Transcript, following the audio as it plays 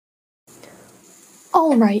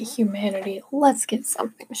All right, humanity, let's get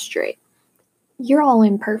something straight. You're all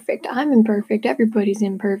imperfect. I'm imperfect. Everybody's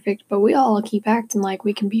imperfect, but we all keep acting like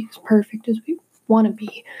we can be as perfect as we want to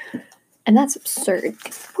be. And that's absurd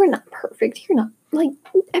because we're not perfect. You're not. Like,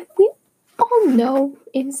 we all know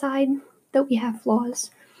inside that we have flaws.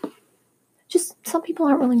 Just some people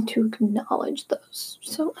aren't willing to acknowledge those.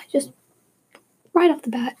 So right off the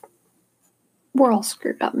bat, we're all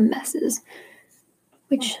screwed up messes.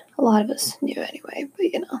 Which a lot of us knew anyway, but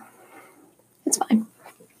it's fine.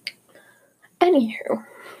 Anywho,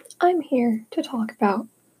 I'm here to talk about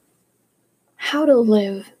how to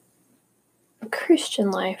live a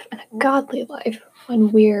Christian life and a godly life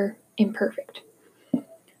when we're imperfect.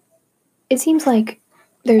 It seems like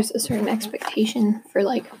there's a certain expectation for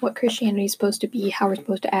what Christianity is supposed to be, how we're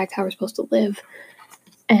supposed to act, how we're supposed to live,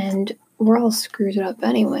 and we're all screwed up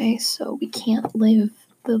anyway, so we can't live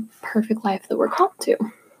the perfect life that we're called to.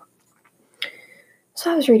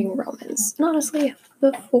 So I was reading Romans, and honestly,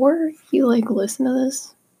 before you listen to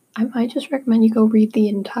this, I might just recommend you go read the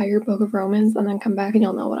entire book of Romans and then come back and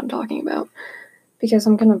you'll know what I'm talking about. Because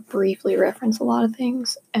I'm going to briefly reference a lot of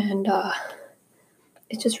things, and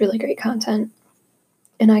it's just really great content.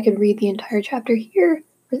 And I could read the entire chapter here,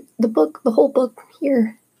 the whole book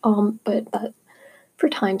here, but for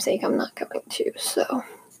time's sake, I'm not going to. So,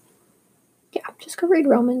 yeah, just go read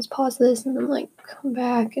Romans, pause this, and then come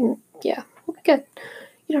back, and yeah, we'll be good.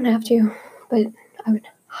 You don't have to, but I would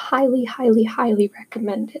highly, highly, highly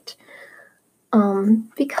recommend it.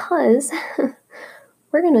 Because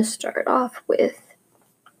we're going to start off with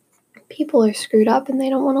people are screwed up and they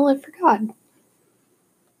don't want to live for God.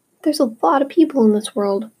 There's a lot of people in this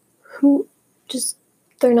world who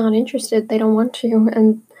they're not interested, they don't want to,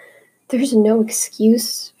 and there's no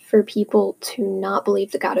excuse for people to not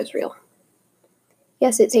believe that God is real.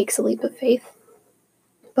 Yes, it takes a leap of faith,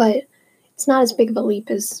 but it's not as big of a leap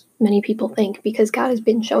as many people think, because God has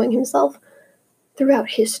been showing himself throughout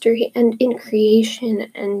history and in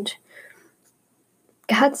creation, and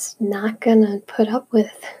God's not gonna put up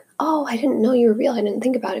with, oh, I didn't know you were real, I didn't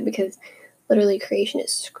think about it, because literally creation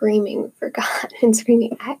is screaming for God and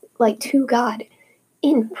screaming to God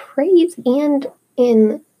in praise and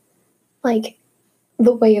in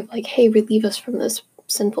the way of hey, relieve us from this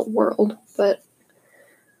sinful world. But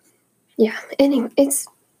yeah, anyway,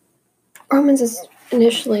 Romans is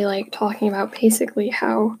initially talking about basically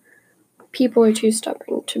how people are too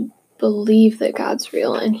stubborn to believe that God's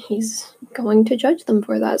real, and he's going to judge them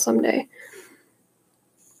for that someday.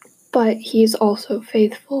 But he's also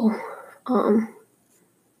faithful, and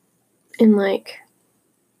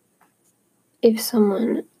if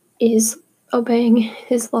someone is obeying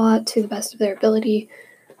his law to the best of their ability,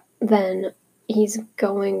 then he's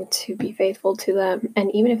going to be faithful to them.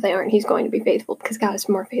 And even if they aren't, he's going to be faithful, because God is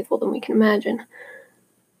more faithful than we can imagine.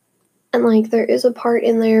 And there is a part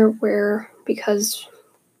in there where, because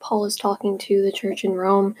Paul is talking to the church in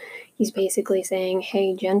Rome, he's basically saying,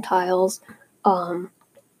 hey, Gentiles,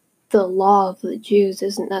 the law of the Jews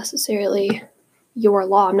isn't necessarily your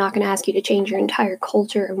law. I'm not going to ask you to change your entire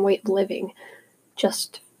culture and way of living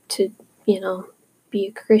just to, be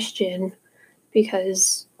a Christian,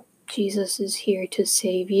 because Jesus is here to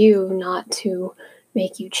save you, not to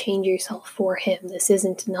make you change yourself for him. This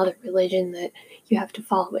isn't another religion that you have to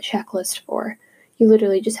follow a checklist for. You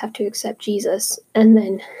literally just have to accept Jesus, and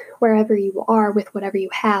then wherever you are with whatever you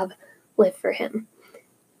have, live for him.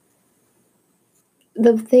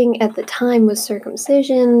 The thing at the time was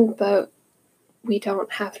circumcision, but we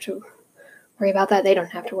don't have to worry about that. They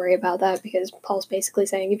don't have to worry about that, because Paul's basically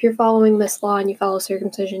saying, if you're following this law and you follow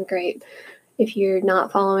circumcision, great. If you're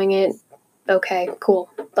not following it, okay,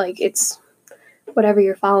 cool. It's whatever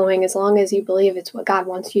you're following, as long as you believe it's what God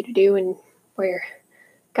wants you to do and where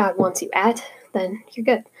God wants you at, then you're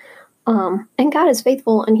good. And God is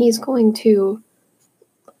faithful, and he's going to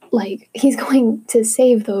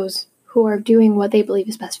save those who are doing what they believe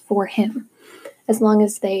is best for him, as long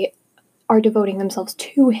as they are devoting themselves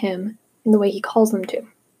to him in the way he calls them to,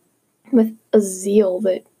 with a zeal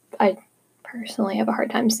that I personally have a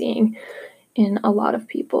hard time seeing in a lot of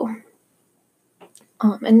people.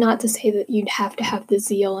 And not to say that you'd have to have the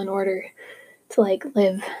zeal in order to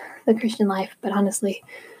live the Christian life, but honestly,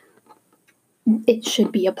 it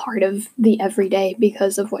should be a part of the everyday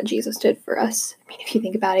because of what Jesus did for us. I mean, if you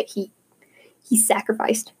think about it, he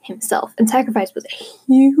sacrificed himself, and sacrifice was a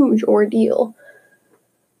huge ordeal.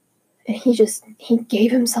 And he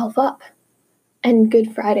gave himself up. And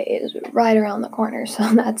Good Friday is right around the corner, so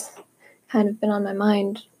that's kind of been on my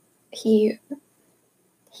mind. He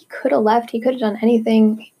could have left, he could have done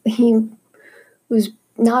anything. He was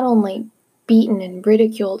not only beaten and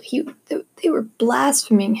ridiculed. They were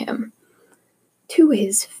blaspheming him to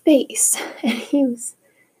his face, and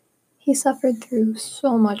he suffered through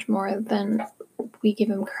so much more than we give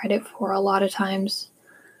him credit for a lot of times,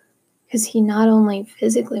 because he not only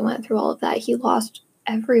physically went through all of that, he lost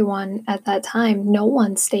everyone at that time. No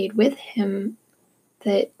one stayed with him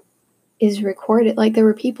that is recorded. Like, there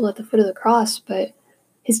were people at the foot of the cross, but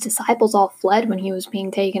his disciples all fled when he was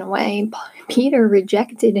being taken away. Peter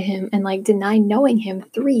rejected him and denied knowing him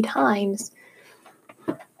 3 times.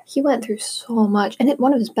 He went through so much, and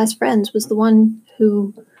one of his best friends was the one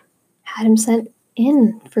who had him sent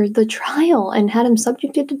in for the trial and had him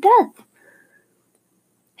subjected to death.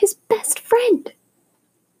 His best friend.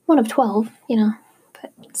 One of 12,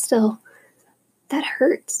 but still, that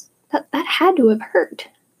hurts. That had to have hurt.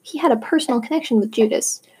 He had a personal connection with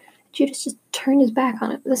Judas. Judas just turned his back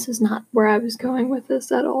on it. This is not where I was going with this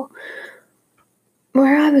at all.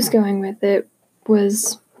 Where I was going with it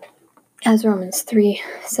was, as Romans 3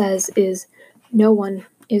 says, is no one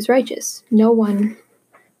is righteous. No one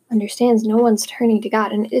understands. No one's turning to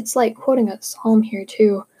God. And it's like quoting a psalm here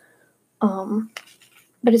too.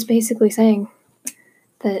 But it's basically saying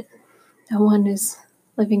that no one is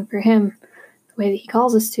living for him the way that he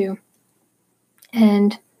calls us to.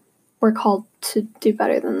 And we're called to do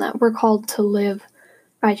better than that. We're called to live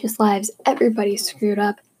righteous lives. Everybody's screwed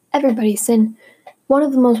up. Everybody's sinned. One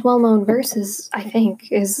of the most well-known verses, I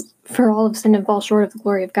think, is, "For all have sinned and fall short of the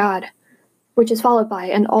glory of God," which is followed by,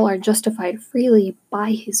 "And all are justified freely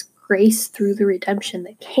by his grace through the redemption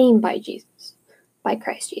that came by Jesus," by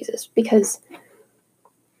Christ Jesus. Because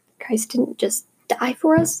Christ didn't just die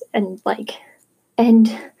for us and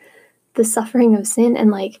end the suffering of sin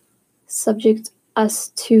and subject us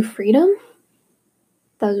to freedom.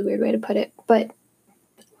 That was a weird way to put it, but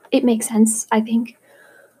it makes sense, I think.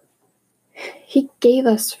 He gave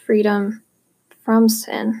us freedom from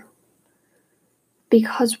sin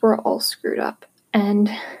because we're all screwed up.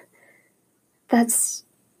 And that's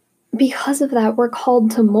because of that, we're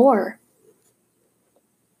called to more.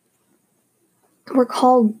 We're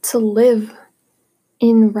called to live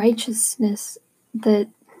in righteousness that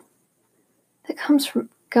comes from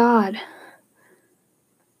God.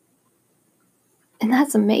 And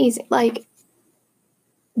that's amazing.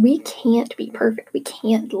 We can't be perfect. We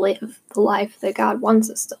can't live the life that God wants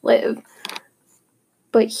us to live.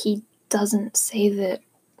 But he doesn't say that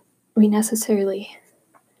we necessarily,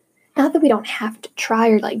 not that we don't have to try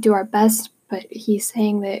or do our best, but he's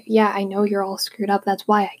saying that, yeah, I know you're all screwed up. That's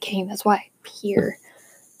why I came. That's why I'm here.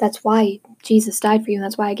 That's why Jesus died for you. And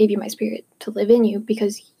that's why I gave you my spirit to live in you,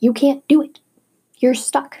 because you can't do it. You're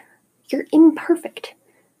stuck. You're imperfect.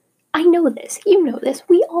 I know this. You know this.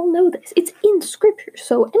 We all know this. It's in Scripture,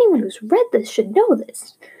 so anyone who's read this should know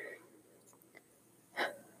this.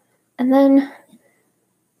 And then,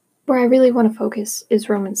 where I really want to focus is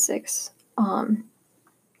Romans 6. I'm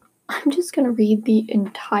just going to read the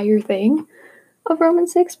entire thing of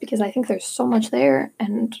Romans 6, because I think there's so much there,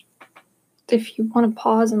 and if you want to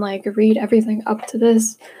pause and read everything up to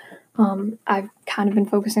this, I've kind of been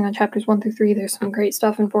focusing on chapters 1 through 3. There's some great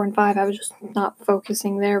stuff in 4 and 5. I was just not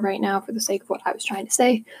focusing there right now for the sake of what I was trying to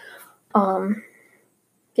say.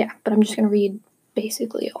 Yeah, but I'm just going to read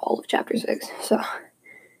basically all of chapter 6. So,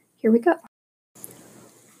 here we go.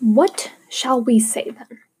 What shall we say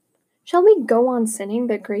then? Shall we go on sinning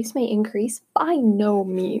that grace may increase? By no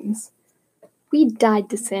means. We died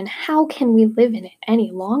to sin. How can we live in it any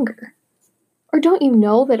longer? Or don't you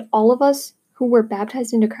know that all of us who were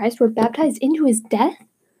baptized into Christ were baptized into his death?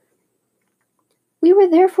 We were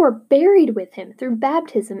therefore buried with him through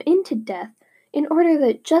baptism into death, in order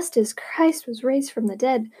that just as Christ was raised from the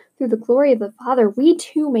dead through the glory of the Father, we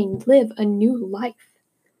too may live a new life.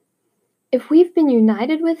 If we've been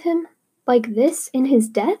united with him like this in his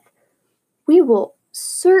death, we will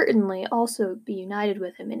certainly also be united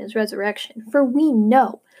with him in his resurrection. For we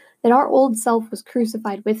know that our old self was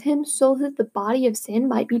crucified with him so that the body of sin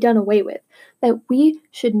might be done away with, that we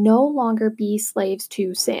should no longer be slaves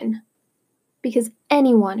to sin. Because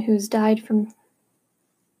anyone who's died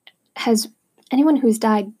has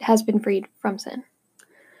been freed from sin.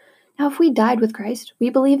 Now, if we died with Christ,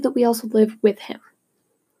 we believe that we also live with him.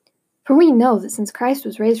 For we know that since Christ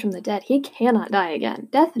was raised from the dead, he cannot die again.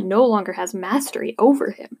 Death no longer has mastery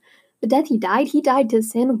over him. The death he died to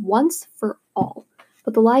sin once for all.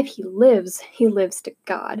 But the life he lives to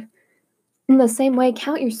God. In the same way,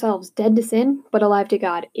 count yourselves dead to sin, but alive to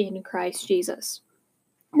God in Christ Jesus.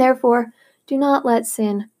 Therefore, do not let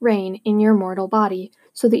sin reign in your mortal body,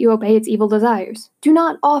 so that you obey its evil desires. Do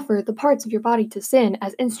not offer the parts of your body to sin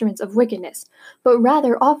as instruments of wickedness, but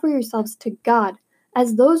rather offer yourselves to God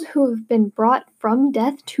as those who have been brought from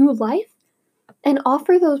death to life, and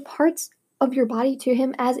offer those parts of your body to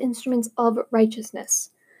him as instruments of righteousness.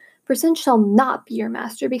 For sin shall not be your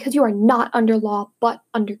master, because you are not under law, but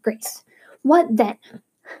under grace. What then?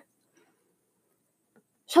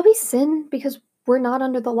 Shall we sin because we're not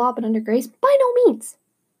under the law, but under grace? By no means.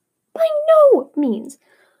 By no means.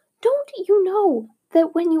 Don't you know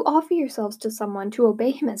that when you offer yourselves to someone to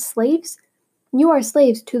obey him as slaves, you are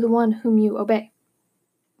slaves to the one whom you obey?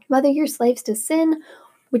 Whether you're slaves to sin,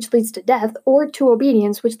 which leads to death, or to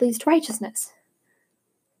obedience, which leads to righteousness.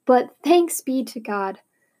 But thanks be to God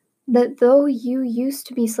that though you used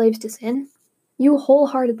to be slaves to sin, you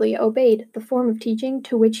wholeheartedly obeyed the form of teaching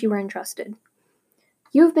to which you were entrusted.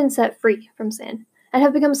 You have been set free from sin and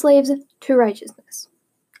have become slaves to righteousness.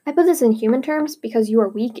 I put this in human terms because you are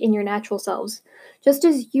weak in your natural selves, just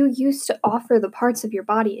as you used to offer the parts of your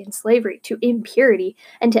body in slavery to impurity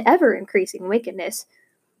and to ever-increasing wickedness.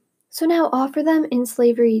 So now offer them in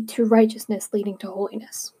slavery to righteousness leading to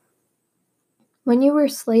holiness. When you were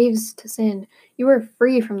slaves to sin, you were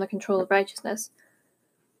free from the control of righteousness.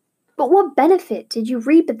 But what benefit did you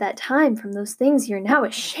reap at that time from those things you're now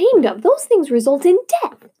ashamed of? Those things result in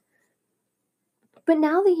death. But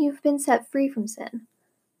now that you've been set free from sin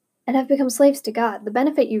and have become slaves to God, the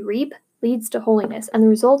benefit you reap leads to holiness, and the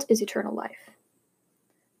result is eternal life.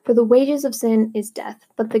 For the wages of sin is death,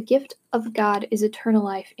 but the gift of God is eternal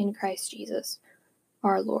life in Christ Jesus,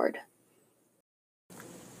 our Lord.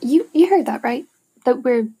 You heard that, right? That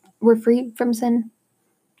we're free from sin?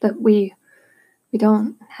 That we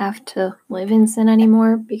don't have to live in sin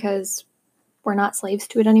anymore because we're not slaves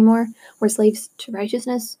to it anymore. We're slaves to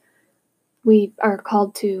righteousness. We are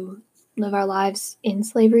called to live our lives in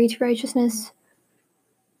slavery to righteousness.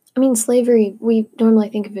 I mean, slavery, we normally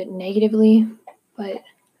think of it negatively, but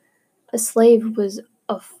a slave was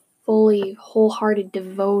a fully wholehearted,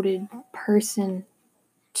 devoted person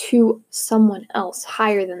to someone else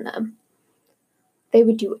higher than them. They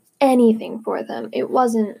would do anything for them. It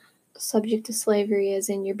wasn't subject to slavery as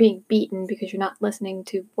in you're being beaten because you're not listening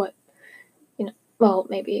to what, well,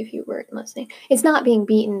 maybe if you weren't listening. It's not being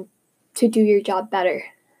beaten to do your job better.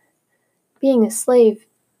 Being a slave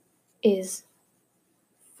is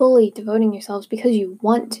fully devoting yourselves because you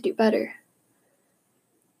want to do better.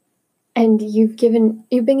 And you've been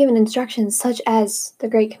given instructions such as the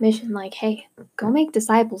Great Commission, like, hey, go make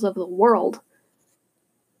disciples of the world.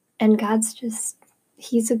 And God's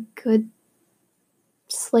he's a good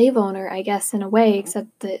slave owner, I guess, in a way,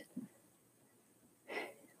 except that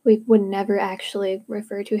we would never actually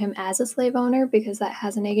refer to him as a slave owner because that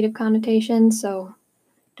has a negative connotation. So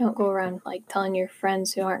don't go around like telling your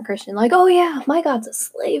friends who aren't Christian, like, oh yeah, my God's a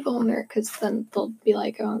slave owner, because then they'll be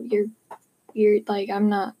like, oh, you're like, I'm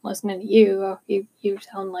not listening to you. Oh, you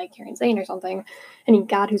sound like you're insane or something. Any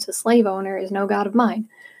God who's a slave owner is no God of mine.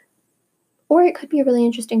 Or it could be a really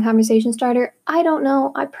interesting conversation starter. I don't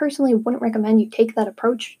know. I personally wouldn't recommend you take that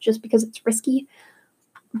approach just because it's risky.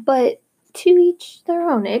 But to each their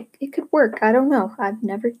own. It could work. I don't know. I've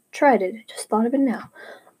never tried it. I just thought of it now.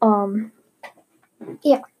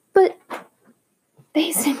 Yeah. But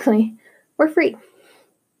basically, we're free.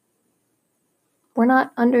 We're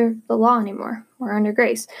not under the law anymore. We're under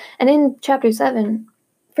grace. And in chapter 7,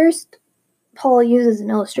 first, Paul uses an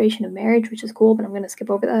illustration of marriage, which is cool, but I'm going to skip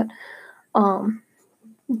over that.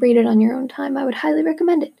 Read it on your own time. I would highly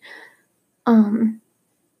recommend it.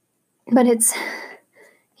 But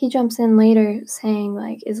he jumps in later saying,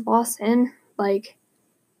 like, is law sin? Like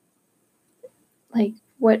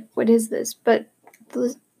what is this? But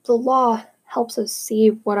the law helps us see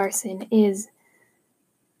what our sin is.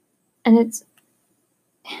 And it's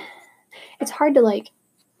hard to, like,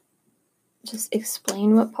 just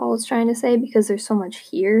explain what Paul is trying to say because there's so much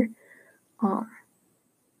here.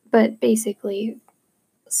 But basically,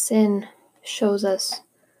 sin shows us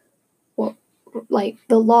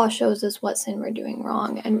the law shows us what sin we're doing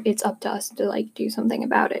wrong, and it's up to us to, like, do something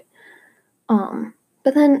about it.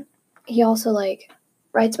 But then he also, like,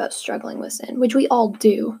 writes about struggling with sin, which we all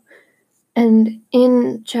do. And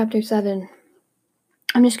in chapter 7,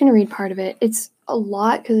 I'm just going to read part of it. It's a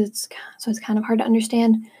lot because it's kind of hard to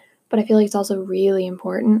understand, but I feel like it's also really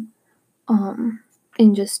important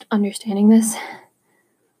in just understanding this.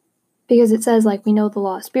 Because it says, like, we know the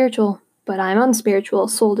law is spiritual, but I'm unspiritual,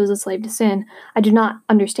 sold as a slave to sin. I do not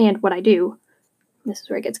understand what I do. This is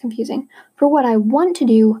where it gets confusing. For what I want to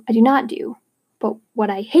do, I do not do. But what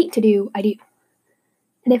I hate to do, I do.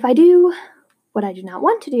 And if I do what I do not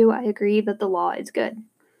want to do, I agree that the law is good.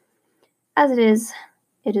 As it is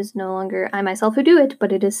no longer I myself who do it,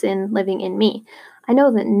 but it is sin living in me. I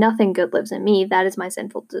know that nothing good lives in me. That is my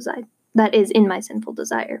sinful that is in my sinful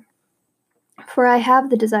desire. For I have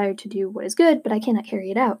the desire to do what is good, but I cannot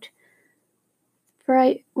carry it out.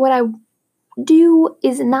 For what I do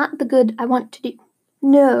is not the good I want to do.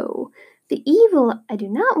 No, the evil I do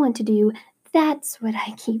not want to do, that's what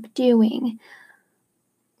I keep doing.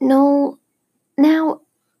 No, now,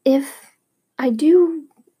 if I do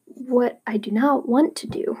what I do not want to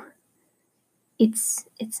do, it's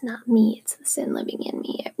not me, it's the sin living in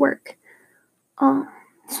me at work.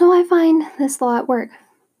 So I find this law at work.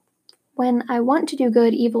 When I want to do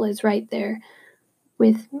good, evil is right there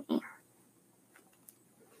with me.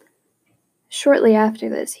 Shortly after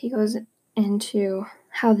this, he goes into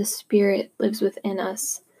how the Spirit lives within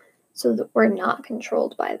us so that we're not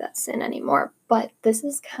controlled by that sin anymore. But this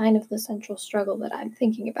is kind of the central struggle that I'm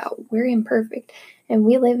thinking about. We're imperfect, and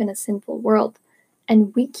we live in a sinful world,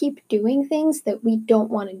 and we keep doing things that we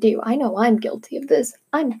don't want to do. I know I'm guilty of this.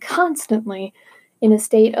 I'm constantly in a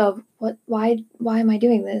state of, why am I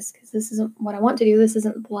doing this? Because this isn't what I want to do. This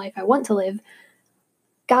isn't the life I want to live.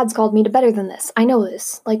 God's called me to better than this. I know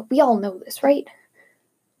this. Like, we all know this, right?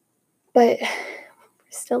 But we're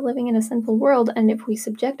still living in a sinful world, and if we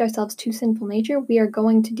subject ourselves to sinful nature, we are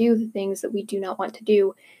going to do the things that we do not want to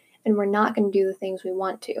do, and we're not going to do the things we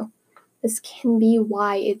want to. This can be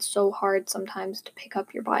why it's so hard sometimes to pick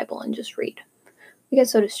up your Bible and just read. We get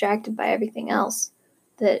so distracted by everything else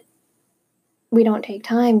that we don't take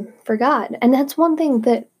time for God. And that's one thing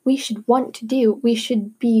that we should want to do. We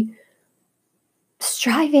should be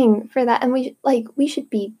striving for that, and we should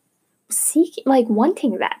be seeking,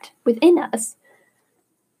 wanting that within us.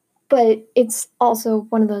 But it's also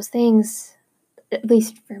one of those things, at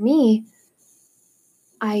least for me,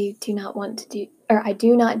 I do not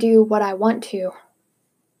do what I want to,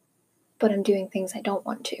 but I'm doing things I don't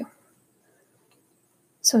want to.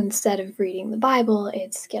 So instead of reading the Bible,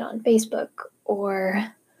 it's get on Facebook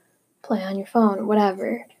or play on your phone,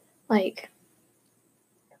 whatever.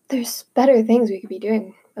 There's better things we could be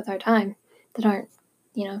doing with our time that aren't,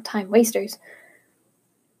 time wasters.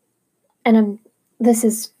 And this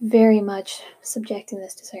is very much subjecting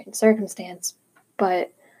this to certain circumstance,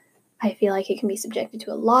 but I feel like it can be subjected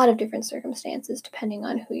to a lot of different circumstances depending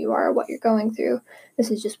on who you are or what you're going through.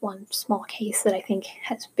 This is just one small case that I think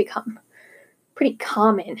has become pretty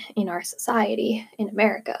common in our society in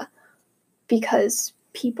America because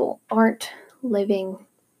people aren't living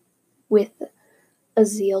with a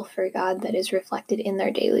zeal for God that is reflected in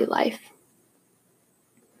their daily life.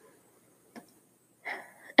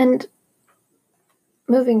 And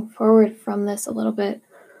moving forward from this a little bit,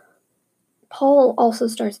 Paul also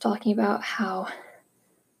starts talking about how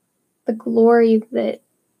the glory that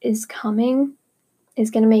is coming is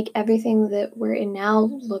going to make everything that we're in now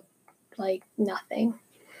look like nothing.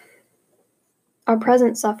 Our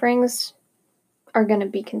present sufferings are going to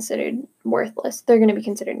be considered worthless. They're going to be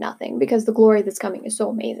considered nothing because the glory that's coming is so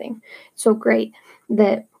amazing, so great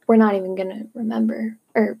that we're not even going to remember,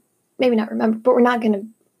 or maybe not remember, but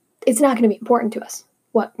it's not going to be important to us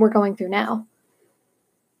what we're going through now.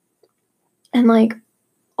 And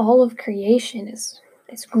all of creation is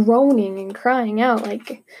groaning and crying out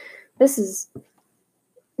this is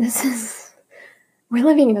we're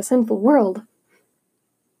living in a sinful world,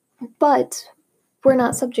 but we're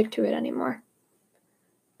not subject to it anymore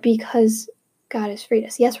because God has freed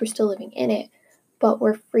us. Yes, we're still living in it, but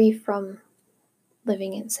we're free from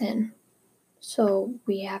living in sin. So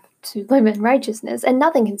we have to live in righteousness, and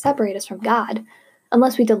nothing can separate us from God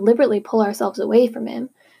unless we deliberately pull ourselves away from Him.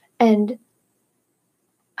 And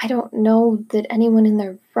I don't know that anyone in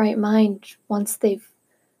their right mind, once they've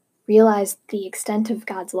realized the extent of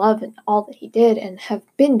God's love and all that He did and have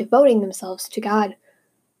been devoting themselves to God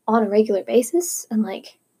on a regular basis and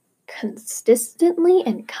consistently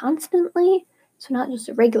and constantly, so not just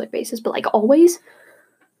a regular basis, but always,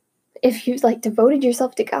 if you devoted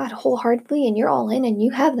yourself to God wholeheartedly and you're all in and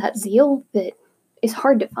you have that zeal that is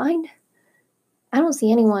hard to find, I don't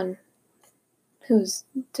see anyone who's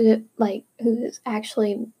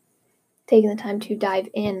actually taking the time to dive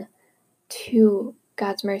in to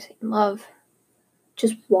God's mercy and love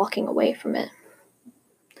just walking away from it.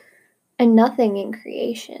 And nothing in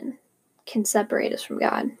creation can separate us from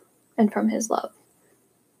God and from His love.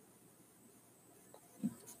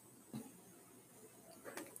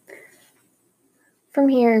 From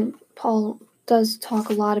here, Paul does talk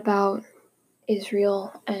a lot about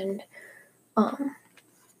Israel and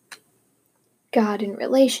God in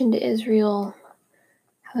relation to Israel,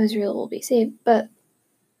 how Israel will be saved. But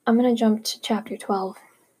I'm going to jump to chapter 12.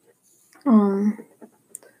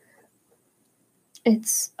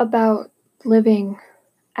 It's about living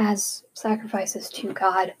as sacrifices to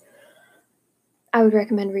God. I would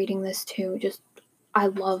recommend reading this too. I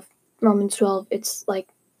love Romans 12. It's like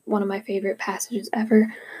one of my favorite passages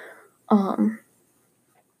ever.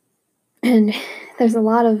 And there's a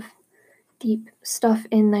lot of deep stuff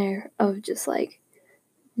in there of just like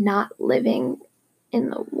not living in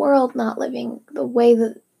the world, not living the way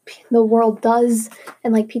that the world does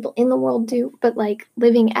and like people in the world do, but like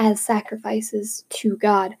living as sacrifices to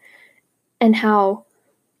God, and how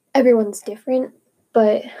everyone's different,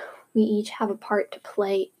 but we each have a part to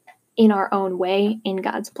play in our own way in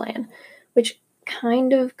God's plan, which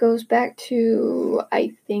kind of goes back to,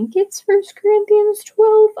 I think it's 1 Corinthians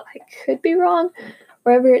 12, I could be wrong,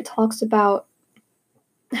 wherever it talks about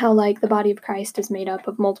how like the body of Christ is made up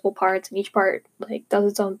of multiple parts and each part like does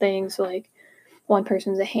its own thing. So like one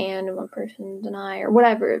person's a hand and one person's an eye or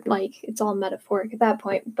whatever, like it's all metaphoric at that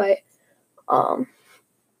point, but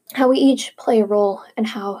how we each play a role and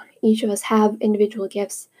how each of us have individual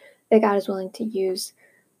gifts that God is willing to use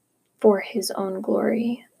for his own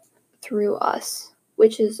glory through us,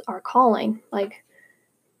 which is our calling. Like,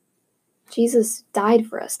 Jesus died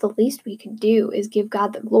for us. The least we can do is give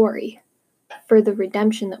God the glory for the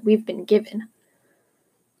redemption that we've been given.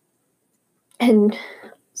 And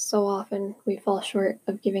so often we fall short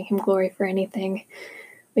of giving him glory for anything,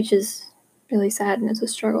 which is really sad and it's a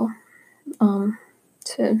struggle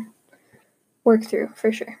to work through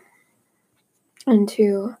for sure. And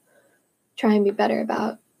to try and be better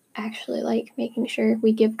about actually like making sure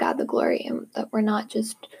we give God the glory and that we're not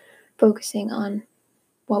just focusing on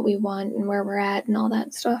what we want and where we're at and all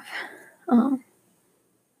that stuff.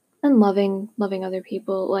 And loving other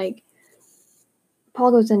people. Like,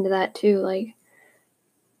 Paul goes into that too, like,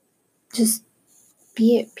 just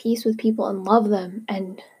be at peace with people and love them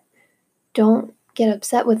and don't get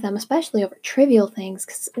upset with them, especially over trivial things,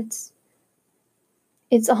 because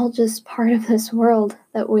it's all just part of this world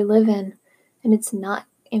that we live in, and it's not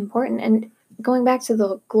important. And going back to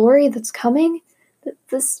the glory that's coming,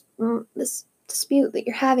 this dispute that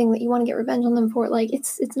you're having that you want to get revenge on them for, like,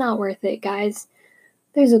 it's not worth it, guys.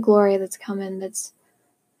 There's a glory that's coming that's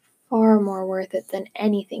far more worth it than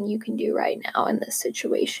anything you can do right now in this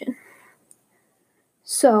situation.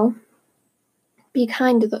 So, be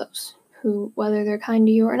kind to those who, whether they're kind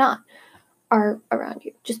to you or not, are around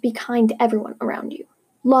you. Just be kind to everyone around you.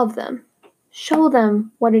 Love them. Show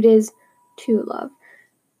them what it is to love.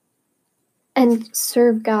 And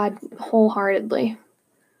serve God wholeheartedly.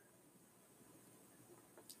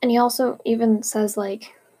 And he also even says,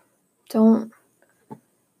 like, don't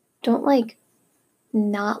like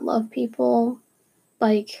not love people.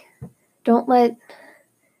 Like, don't let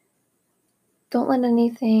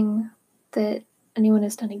anything that anyone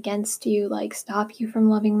has done against you like stop you from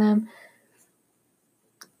loving them.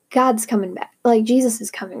 God's coming back. Like, Jesus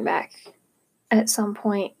is coming back at some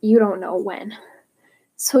point. You don't know when.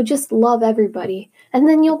 So just love everybody, and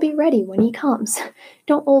then you'll be ready when he comes.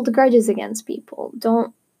 Don't hold grudges against people.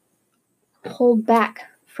 Don't hold back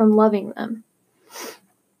from loving them.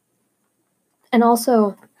 And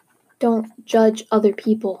also, don't judge other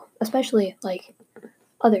people, especially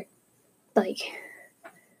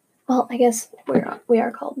well, I guess we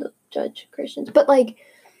are called to judge Christians, but like,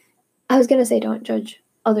 I was gonna say don't judge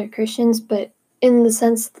other Christians, but in the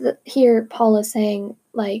sense that here Paul is saying,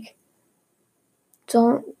 like,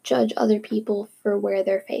 don't judge other people for where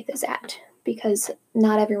their faith is at, because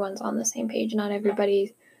not everyone's on the same page, not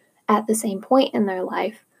everybody's at the same point in their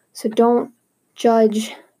life. So don't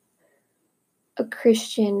judge a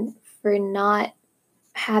Christian for not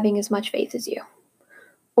having as much faith as you,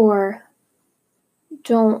 or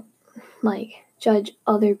don't like judge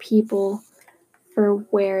other people for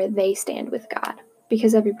where they stand with God,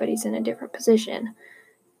 because everybody's in a different position,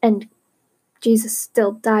 and Jesus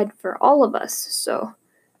still died for all of us, so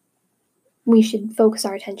we should focus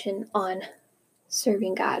our attention on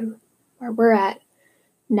serving God where we're at,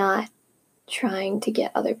 not trying to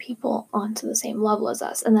get other people onto the same level as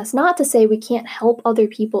us. And that's not to say we can't help other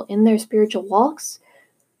people in their spiritual walks,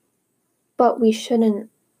 but we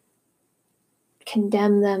shouldn't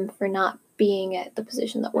condemn them for not being at the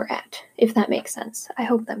position that we're at, if that makes sense. I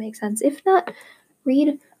hope that makes sense. If not,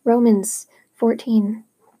 read Romans 14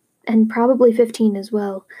 and probably 15 as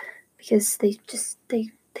well, because they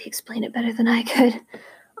explain it better than I could.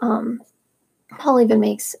 Paul even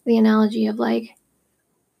makes the analogy of like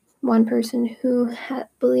one person who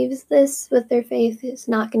believes this with their faith is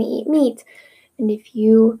not going to eat meat, and if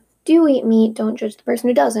you do eat meat, don't judge the person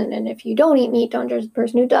who doesn't, and if you don't eat meat, don't judge the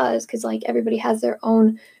person who does, because like everybody has their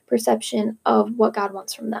own perception of what God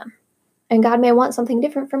wants from them, and God may want something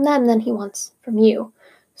different from them than he wants from you.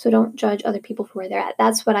 So don't judge other people for where they're at.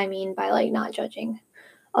 That's what I mean by like not judging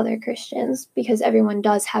other Christians, because everyone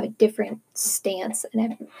does have a different stance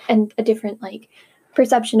and a different like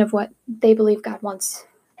perception of what they believe God wants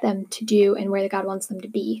them to do and where God wants them to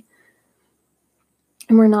be.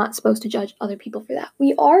 And we're not supposed to judge other people for that.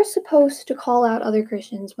 We are supposed to call out other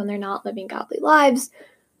Christians when they're not living godly lives,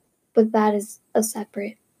 but that is a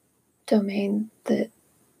separate domain that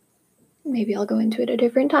maybe I'll go into at a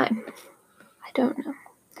different time. I don't know.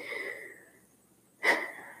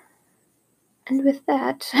 And with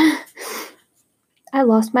that, I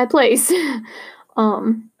lost my place.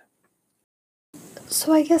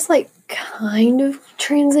 So I guess like kind of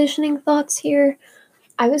transitioning thoughts here.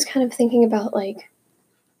 I was kind of thinking about like,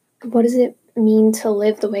 what does it mean to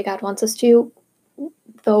live the way God wants us to,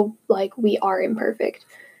 though like we are imperfect,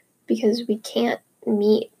 because we can't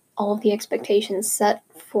meet all of the expectations set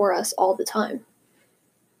for us all the time.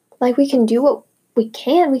 Like we can do what we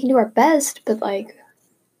can do our best, but like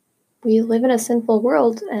we live in a sinful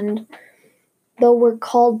world, and though we're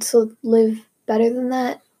called to live better than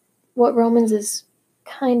that, what Romans is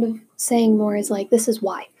kind of saying more is like, this is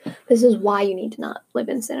why you need to not live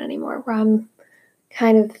in sin anymore. Where I'm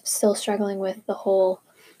kind of still struggling with the whole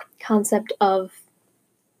concept of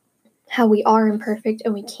how we are imperfect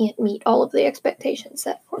and we can't meet all of the expectations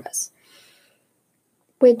set for us,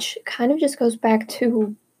 which kind of just goes back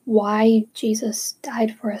to why Jesus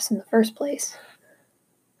died for us in the first place.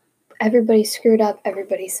 Everybody's screwed up,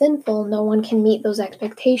 everybody's sinful, no one can meet those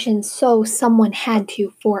expectations, so someone had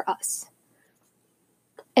to for us.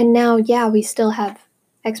 And now, yeah, we still have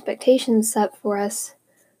expectations set for us,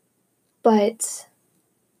 but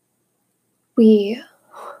we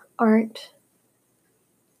aren't,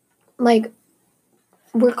 like,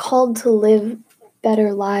 we're called to live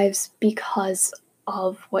better lives because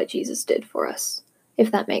of what Jesus did for us,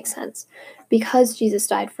 if that makes sense. Because Jesus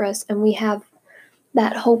died for us and we have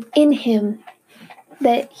that hope in him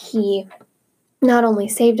that he not only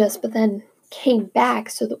saved us, but then came back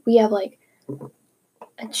so that we have like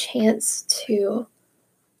a chance to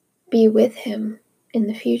be with him in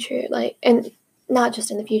the future. Like, and not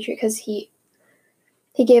just in the future, because he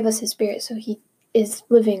gave us his spirit, so he is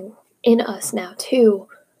living in us now too,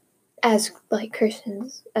 as like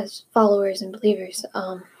Christians, as followers and believers,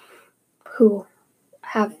 who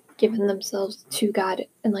have given themselves to God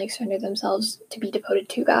and like surrendered themselves to be devoted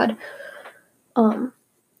to God. And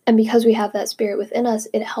because we have that spirit within us,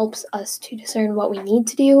 it helps us to discern what we need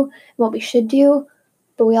to do and what we should do,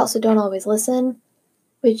 but we also don't always listen,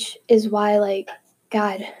 which is why like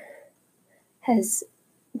God has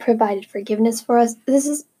provided forgiveness for us.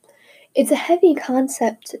 It's a heavy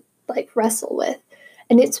concept to like wrestle with,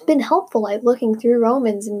 and it's been helpful like looking through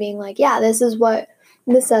Romans and being like, yeah, this is what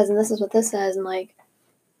this says and this is what this says and like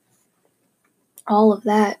all of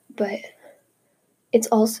that, but it's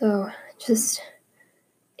also just,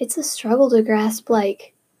 it's a struggle to grasp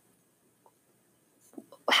like,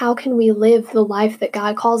 how can we live the life that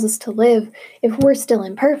God calls us to live if we're still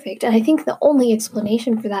imperfect? And I think the only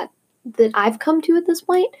explanation for that I've come to at this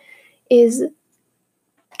point is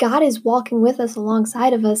God is walking with us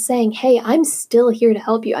alongside of us saying, hey, I'm still here to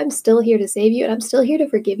help you. I'm still here to save you. And I'm still here to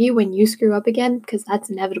forgive you when you screw up again, because that's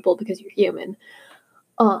inevitable because you're human.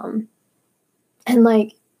 And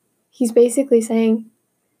like, he's basically saying,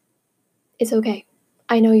 it's okay.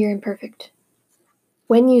 I know you're imperfect.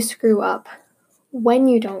 When you screw up, when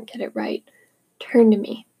you don't get it right, turn to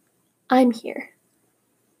me. I'm here.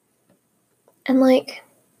 And like,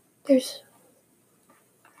 there's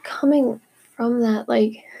coming from that,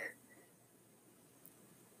 like,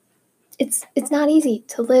 it's not easy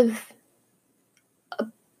to live a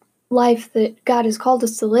life that God has called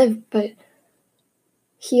us to live, but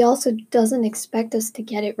he also doesn't expect us to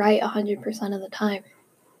get it right 100% of the time.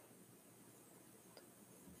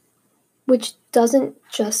 Which doesn't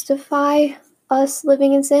justify us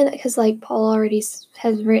living in sin, because like Paul already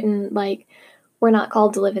has written, like, we're not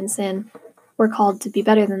called to live in sin. We're called to be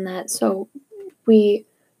better than that. So we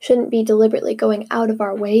shouldn't be deliberately going out of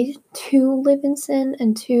our way to live in sin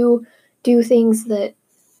and to do things that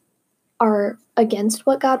are against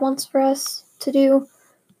what God wants for us to do.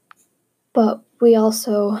 But we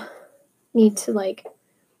also need to like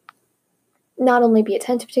not only be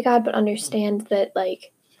attentive to God, but understand that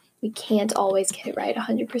like we can't always get it right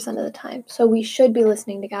 100% of the time. So we should be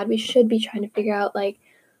listening to God. We should be trying to figure out like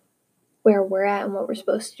where we're at and what we're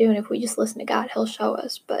supposed to do. And if we just listen to God, he'll show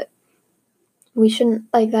us. But we shouldn't,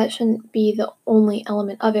 like, that shouldn't be the only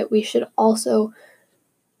element of it. We should also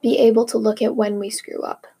be able to look at when we screw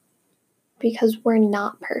up, because we're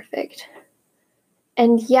not perfect.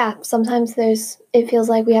 And yeah, sometimes it feels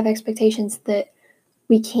like we have expectations that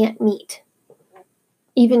we can't meet.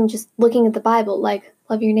 Even just looking at the Bible, like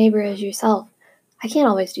love your neighbor as yourself. I can't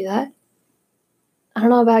always do that. I don't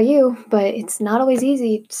know about you, but it's not always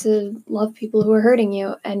easy to love people who are hurting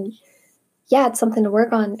you. And yeah, it's something to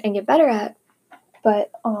work on and get better at.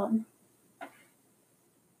 But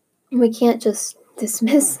we can't just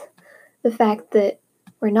dismiss the fact that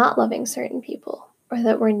we're not loving certain people or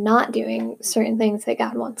that we're not doing certain things that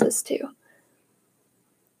God wants us to.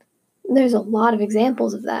 There's a lot of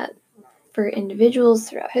examples of that for individuals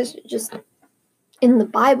throughout history, just in the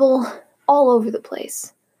Bible, all over the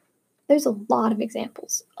place. There's a lot of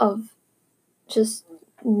examples of just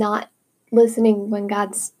not listening when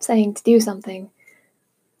God's saying to do something.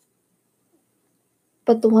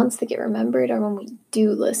 But the ones that get remembered are when we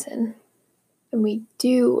do listen and we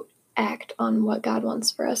do act on what God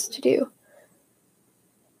wants for us to do.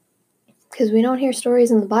 Because we don't hear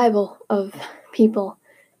stories in the Bible of people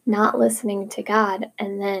not listening to God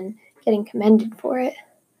and then getting commended for it.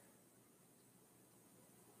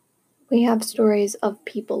 We have stories of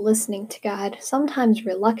people listening to God, sometimes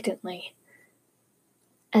reluctantly,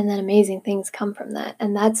 and then amazing things come from that.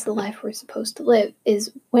 And that's the life we're supposed to live,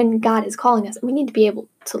 is when God is calling us. We need to be able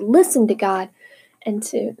to listen to God and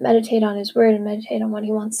to meditate on His Word and meditate on what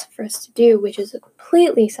He wants for us to do, which is a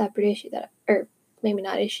completely separate issue or maybe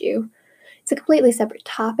not issue. It's a completely separate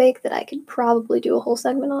topic that I could probably do a whole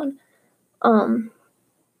segment on.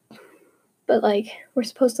 But we're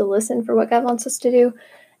supposed to listen for what God wants us to do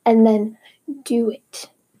and then do it.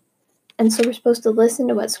 And so we're supposed to listen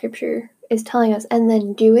to what Scripture is telling us and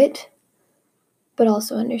then do it, but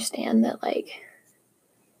also understand that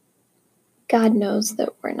God knows that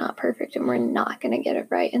we're not perfect and we're not going to get it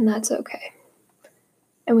right, and that's okay.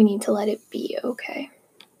 And we need to let it be okay.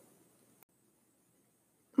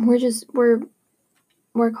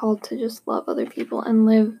 We're called to just love other people and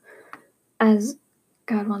live as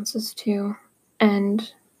God wants us to,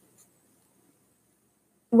 and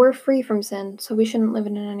we're free from sin, so we shouldn't live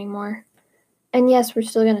in it anymore. And yes, we're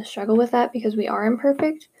still going to struggle with that because we are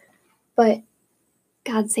imperfect, but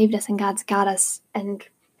God saved us and God's got us, and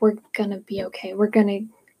we're going to be okay. We're going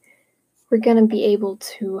to be able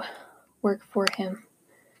to work for Him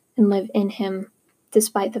and live in Him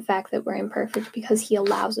despite the fact that we're imperfect, because He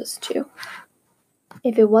allows us to.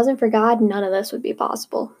 If it wasn't for God, none of this would be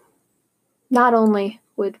possible. Not only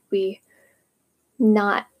would we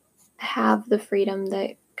not have the freedom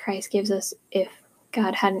that Christ gives us if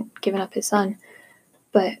God hadn't given up His Son,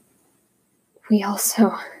 but we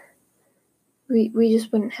also, we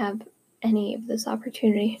just wouldn't have any of this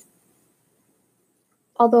opportunity.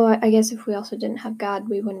 Although I guess if we also didn't have God,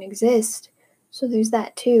 we wouldn't exist. So there's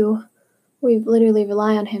that too. We literally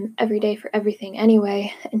rely on Him every day for everything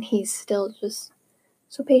anyway, and He's still just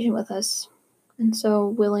so patient with us and so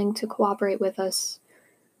willing to cooperate with us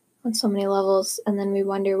on so many levels. And then we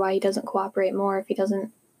wonder why He doesn't cooperate more, if He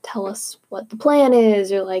doesn't tell us what the plan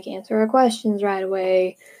is or answer our questions right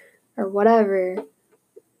away or whatever.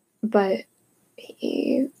 But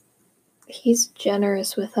He's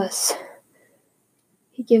generous with us.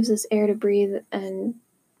 He gives us air to breathe and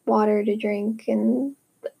water to drink and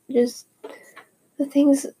just the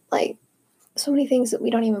things, so many things that we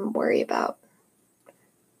don't even worry about.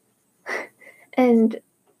 And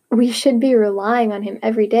we should be relying on Him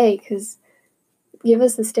every day, because give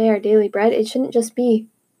us this day our daily bread. It shouldn't just be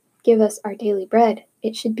give us our daily bread.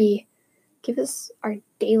 It should be give us our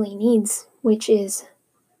daily needs, which is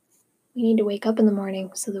we need to wake up in the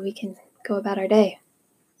morning so that we can go about our day.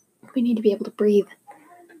 We need to be able to breathe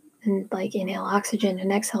and inhale oxygen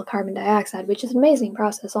and exhale carbon dioxide, which is an amazing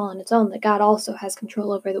process all on its own that God also has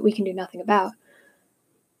control over, that we can do nothing about.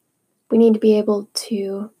 We need to be able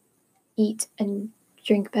to eat and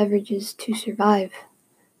drink beverages to survive.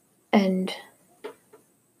 And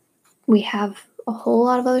we have a whole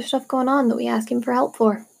lot of other stuff going on that we ask Him for help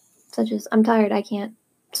for, such as, I'm tired, I can't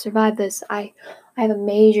survive this. I have a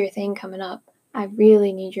major thing coming up. I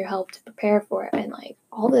really need your help to prepare for it. And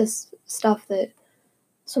all this stuff that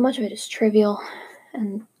so much of it is trivial,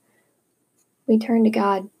 and we turn to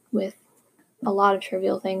God with a lot of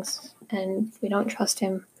trivial things, and we don't trust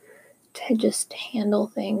Him to just handle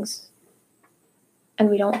things, and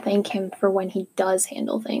we don't thank Him for when He does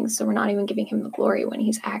handle things, so we're not even giving Him the glory when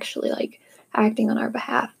He's actually acting on our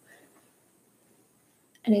behalf.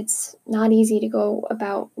 And it's not easy to go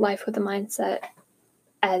about life with a mindset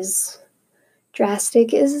as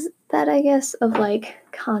drastic as that, I guess, of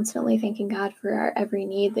constantly thanking God for our every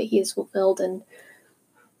need that He has fulfilled and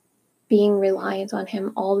being reliant on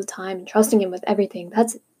Him all the time and trusting Him with everything.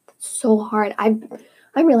 That's so hard. I'm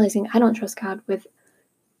realizing I don't trust God with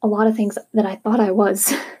a lot of things that I thought I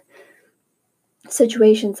was.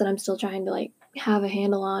 Situations that I'm still trying to have a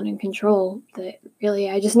handle on and control, that really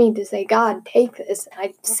I just need to say, God, take this. And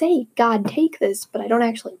I say, God, take this, but I don't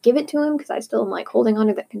actually give it to him because I still am like holding on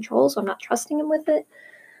to that control, so I'm not trusting him with it.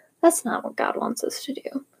 That's not what God wants us to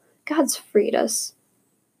do. God's freed us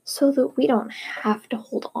so that we don't have to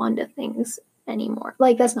hold on to things anymore.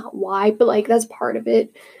 Like, that's not why, but like, that's part of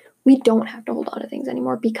it. We don't have to hold on to things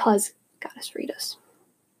anymore because God has freed us.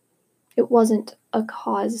 It wasn't a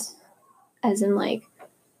cause, as in like,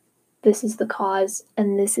 this is the cause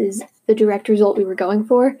and this is the direct result we were going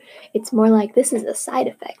for. It's more like this is a side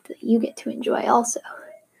effect that you get to enjoy also.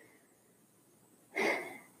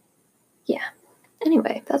 Yeah.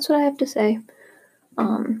 Anyway, that's what I have to say.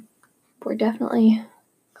 We're definitely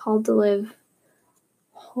called to live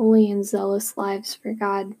holy and zealous lives for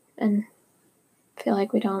God, and I feel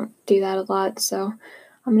like we don't do that a lot, so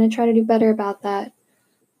I'm going to try to do better about that.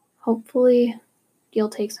 Hopefully you'll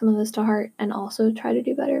take some of this to heart and also try to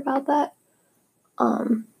do better about that.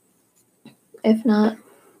 If not,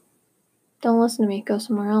 don't listen to me. Go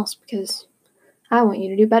somewhere else because I want you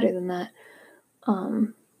to do better than that.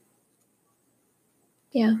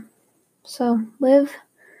 Yeah. So live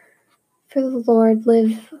for the Lord.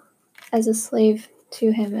 Live as a slave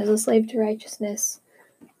to him, as a slave to righteousness.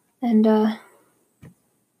 And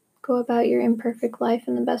go about your imperfect life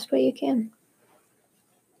in the best way you can.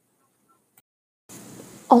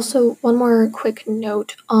 Also, one more quick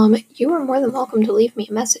note. You are more than welcome to leave me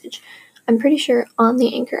a message. I'm pretty sure on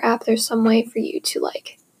the Anchor app there's some way for you to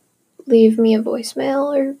like leave me a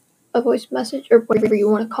voicemail or a voice message or whatever you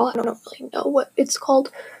want to call it. I don't really know what it's called.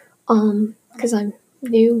 Because I'm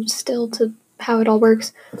new still to how it all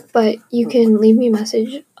works. But you can leave me a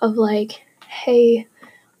message of like, hey,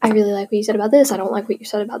 I really like what you said about this. I don't like what you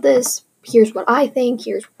said about this. Here's what I think.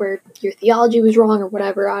 Here's where your theology was wrong or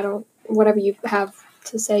whatever. Whatever you have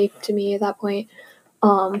to say to me at that point.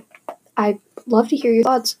 I'd love to hear your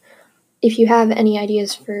thoughts. If you have any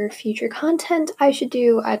ideas for future content I should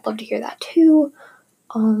do, I'd love to hear that too.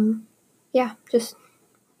 Yeah, just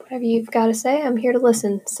whatever you've got to say, I'm here to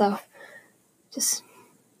listen. So just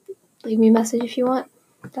leave me a message if you want.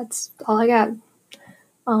 That's all I got.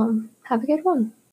 Have a good one.